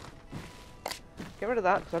that. Get rid of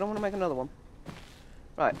that, because I don't want to make another one.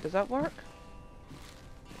 Right, does that work?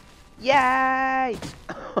 Yay!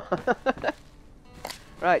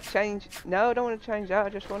 Right, change. No, I don't want to change that. I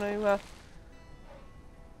just want to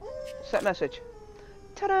set message.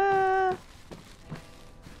 Ta-da!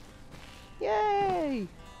 Yay!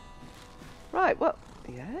 Right, well,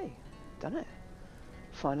 yay. Done it.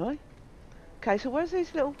 Finally. Okay, so where's that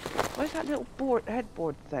little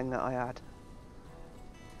headboard thing that I had?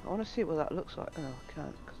 I want to see what that looks like. Oh, I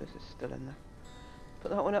can't because this is still in there.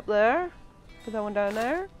 Put that one up there. Put that one down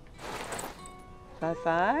there. 5,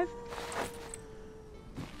 5.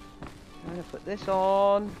 I'm going to put this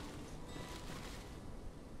on.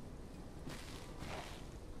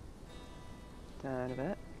 Down a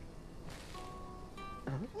bit.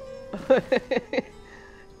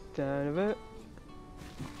 Down a bit.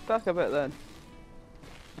 Back a bit then.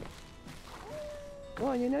 Go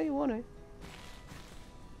on, you know you want to.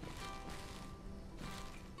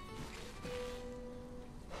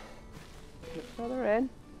 Look further in.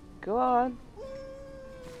 Go on.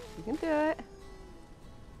 You can do it.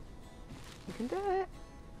 You can do it.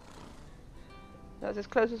 That's as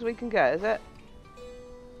close as we can get, is it?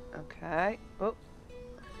 Okay. Oh.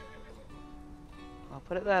 I'll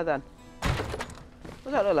put it there then. What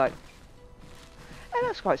does that look like? Oh,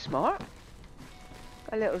 that's quite smart.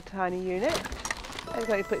 A little tiny unit. I've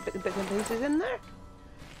got to put bits and pieces in there.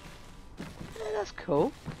 Yeah, that's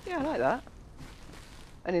cool. Yeah, I like that.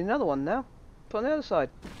 I need another one now. Put on the other side.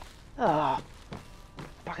 Ah,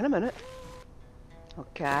 back in a minute.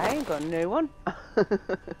 Okay, got a new one. Put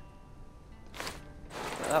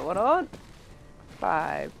that one on.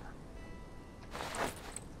 5.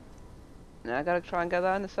 Now I gotta try and get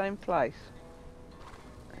that in the same place.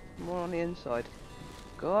 More on the inside.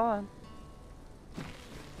 Go on.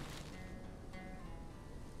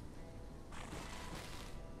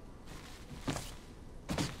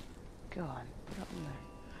 Go on, put it on there.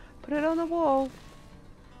 Put it on the wall.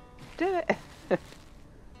 Do it.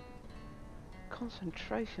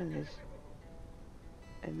 Concentration is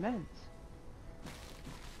immense.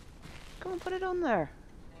 Come on, put it on there.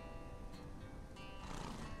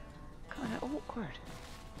 Kind of awkward.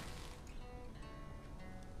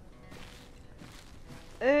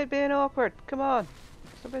 It being awkward. Come on.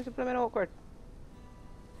 Stop being so blooming awkward.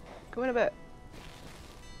 Come in a bit.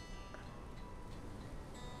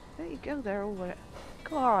 There you go there over it.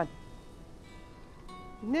 Come on.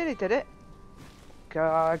 You nearly did it.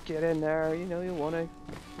 God, get in there. You know you want to.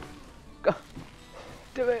 Go.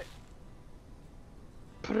 Do it.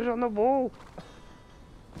 Put it on the wall.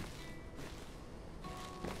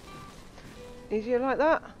 Easier like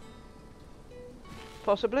that?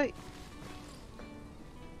 Possibly.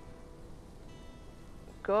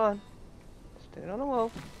 Go on. Stick it on the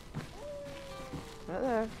wall. Right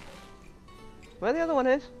there. Where the other one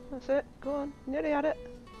is. That's it. Go on. Nearly had it.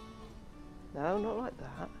 No, not like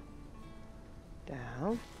that.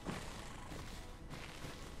 Down.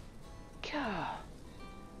 God.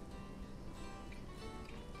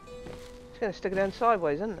 It's going to stick it down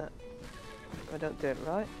sideways, isn't it? If I don't do it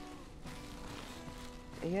right.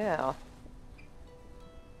 Yeah.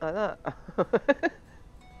 Like that.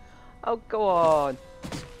 Oh, go on.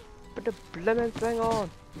 Put the blimmin' thing on.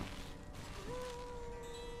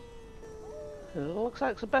 It looks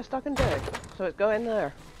like it's the best I can do. So it's going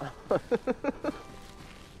there.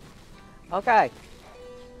 Okay.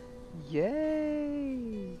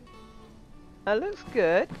 Yay. That looks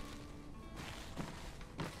good.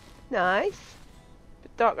 Nice.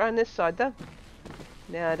 Bit dark around this side though.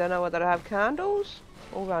 Now I don't know whether to have candles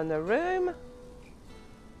all around the room.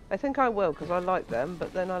 I think I will because I like them,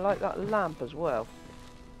 but then I like that lamp as well.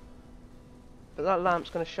 But that lamp's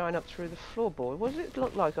going to shine up through the floorboard. What does it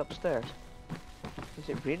look like upstairs? Is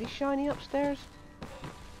it really shiny upstairs?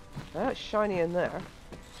 Oh, it's shiny in there.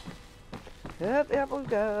 Yep, we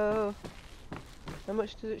go. How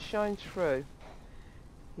much does it shine through?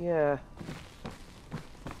 Yeah.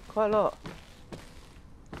 Quite a lot.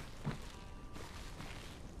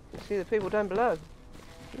 See the people down below.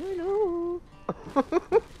 Hello.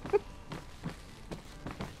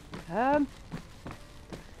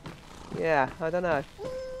 Yeah, I don't know.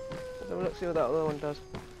 Let's see what that other one does.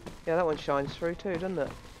 Yeah, that one shines through too, doesn't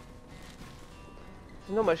it?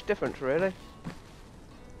 There's not much difference really.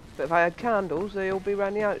 But if I had candles, they'd all be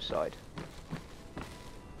around the outside.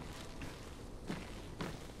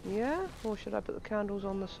 Yeah? Or should I put the candles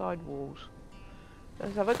on the side walls?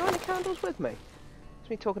 Have I got any candles with me? It's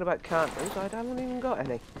me talking about candles, I haven't even got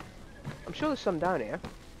any. I'm sure there's some down here.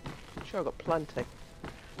 I'm sure I've got plenty.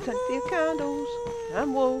 Plenty of candles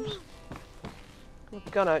and wolves. Got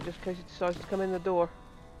the gun out just in case he decides to come in the door.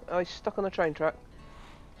 Oh, he's stuck on the train track.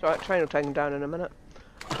 It's alright, train will take him down in a minute.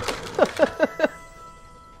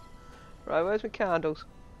 Right, where's my candles?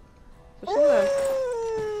 So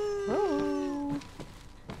oh.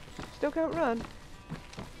 Still can't run.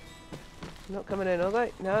 Not coming in, are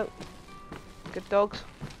they? No. Good dogs.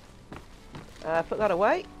 Put that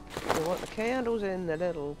away. We want the candles in the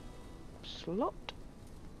little slot.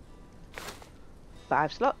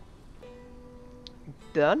 5 slot.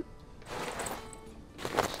 Done.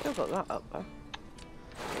 Still got that up there.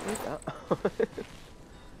 Don't need that.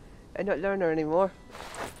 I'm not learner anymore.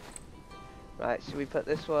 Right, should we put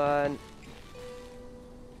this one...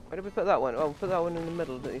 Where did we put that one? Oh, we put that one in the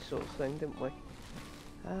middle of this sort of thing, didn't we?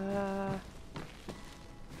 I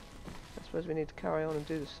suppose we need to carry on and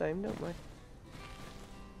do the same, don't we? So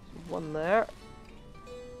one there.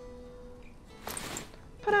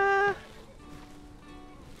 Ta-da!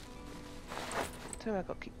 Tell me I've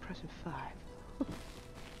got to keep pressing 5.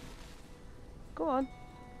 Go on,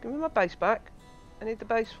 give me my base back. I need the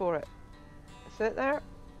base for it. That's it there.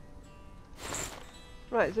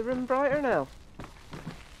 Right, is the room brighter now?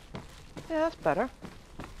 Yeah, that's better.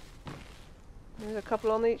 There's a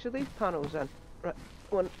couple on each of these panels then. Right,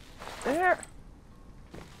 one there.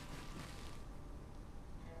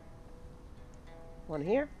 One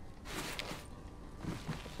here.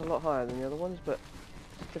 It's a lot higher than the other ones, but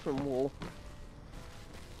it's a different wall.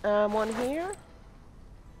 One here.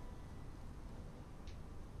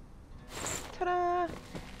 Ta-da!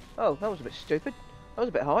 Oh, that was a bit stupid. That was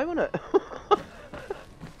a bit high, wasn't it?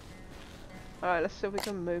 Alright, let's see if we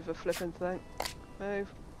can move the flipping thing. Move.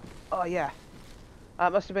 Oh, yeah.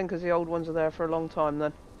 It must have been because the old ones are there for a long time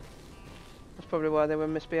then. That's probably why they were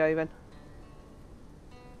misbehaving.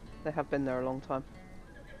 They have been there a long time.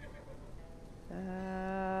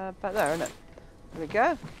 Back there, isn't it? There we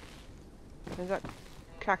go. Is that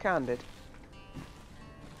cack-handed?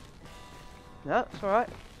 No, it's alright.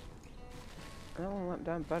 That one went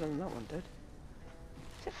down better than that one did.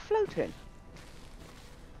 Is it floating?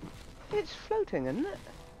 It's floating, isn't it?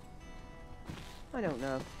 I don't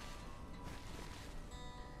know.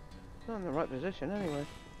 It's not in the right position anyway.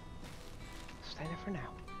 Stay there for now.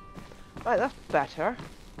 Right, that's better.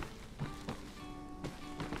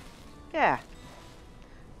 Yeah.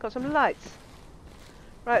 Got some lights.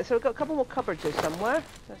 Right, so we've got a couple more cupboards here somewhere.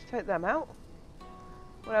 Let's take them out.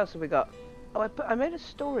 What else have we got? Oh, I made a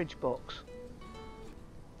storage box.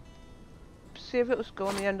 See if it was go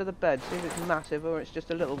on the end of the bed. See if it's massive or it's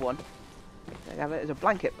just a little one. They have it as a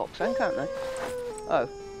blanket box then, can't they? Oh.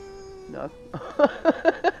 No.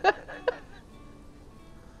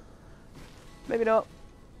 Maybe not.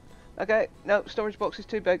 Okay, no, storage box is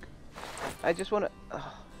too big. I just want to...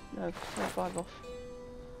 Oh, no, 25 off.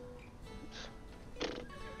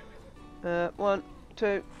 1,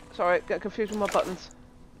 2... Sorry, get confused with my buttons.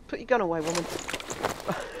 Put your gun away, woman.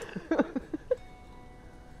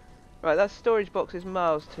 Right, that storage box is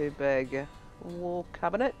miles too big. Wall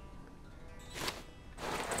cabinet.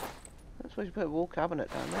 I suppose you put a wall cabinet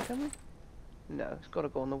down there, can we? No, it's got to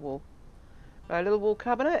go on the wall. Right, little wall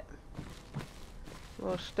cabinet.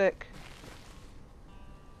 We'll stick...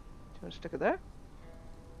 Do you want to stick it there?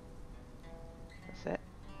 That's it.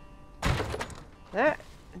 There,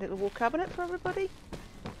 a little wall cabinet for everybody.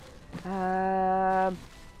 What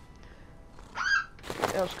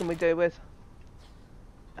else can we do with?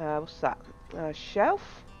 What's that?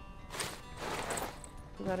 Shelf.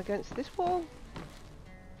 Put that against this wall.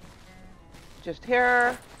 Just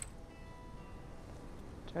here.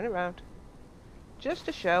 Turn it around. Just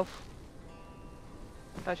a shelf.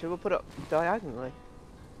 Actually, we'll put it up diagonally.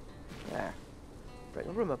 There. Bring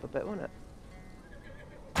the room up a bit, won't it?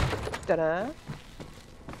 Ta-da!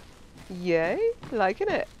 Yay! Liking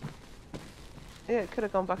it. Yeah, it could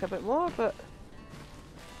have gone back a bit more, but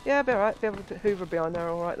yeah, it'll be alright. Be able to hoover behind there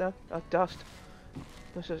alright now. Oh, dust.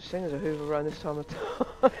 No such thing as a hoover around this time of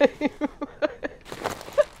time.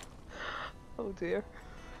 Oh dear.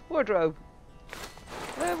 Wardrobe.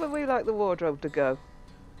 Where would we like the wardrobe to go?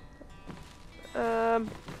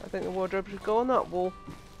 I think the wardrobe should go on that wall.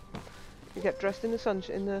 You get dressed in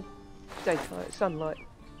the in the daylight, sunlight.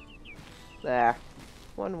 There.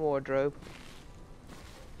 One wardrobe.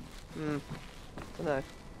 Dunno.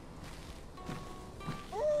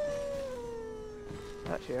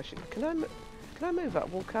 Actually, I should. Can I move that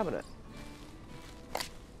wall cabinet?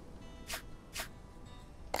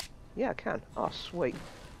 Yeah, I can. Oh, sweet.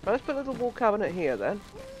 Right, let's put a little wall cabinet here then.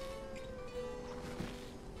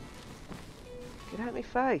 Get out of my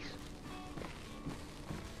face.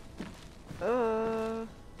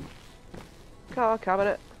 Car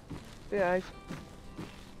cabinet. Behave.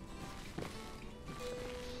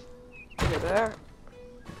 Get it there.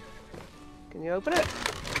 Can you open it?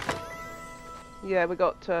 Yeah, we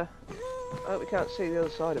got. I hope we can't see the other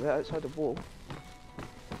side of it outside the wall.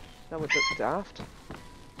 That would look daft.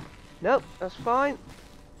 Nope, that's fine.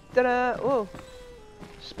 Ta-da! Oh,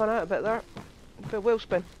 spun out a bit there. A bit of wheel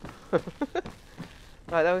spin.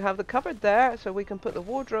 Right, then we have the cupboard there, so we can put the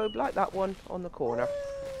wardrobe like that one on the corner.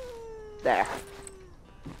 There.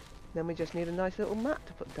 Then we just need a nice little mat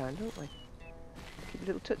to put down, don't we? Keep the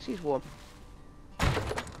little tootsies warm.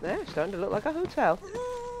 There, it's starting to look like a hotel.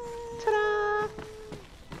 Ta-da!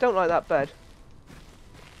 Don't like that bed.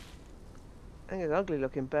 I think it's an ugly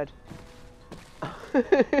looking bed.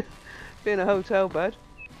 Being a hotel bed.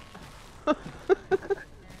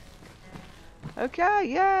 Okay,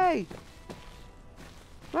 yay!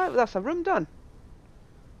 Right, well, that's a room done.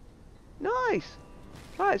 Nice!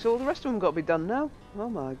 Right, so all the rest of them got to be done now. Oh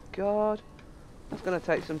my god. That's going to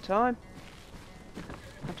take some time.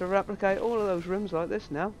 I have to replicate all of those rooms like this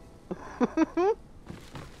now.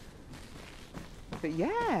 But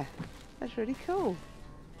yeah, that's really cool.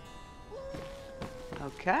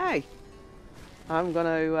 Okay. I'm going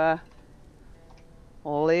to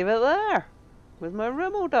leave it there with my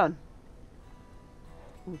room all done.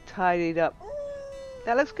 All tidied up.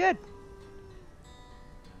 That looks good.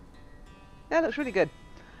 That looks really good.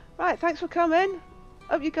 Right, thanks for coming.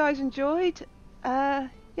 Hope you guys enjoyed.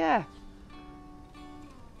 Yeah.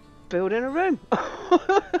 Building a room.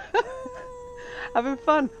 Having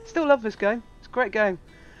fun. Still love this game. It's a great game.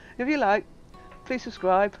 If you like, please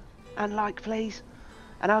subscribe and like, please.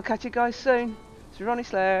 And I'll catch you guys soon. It's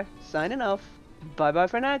RonnieSlayer signing off. Bye bye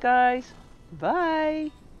for now, guys.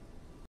 Bye.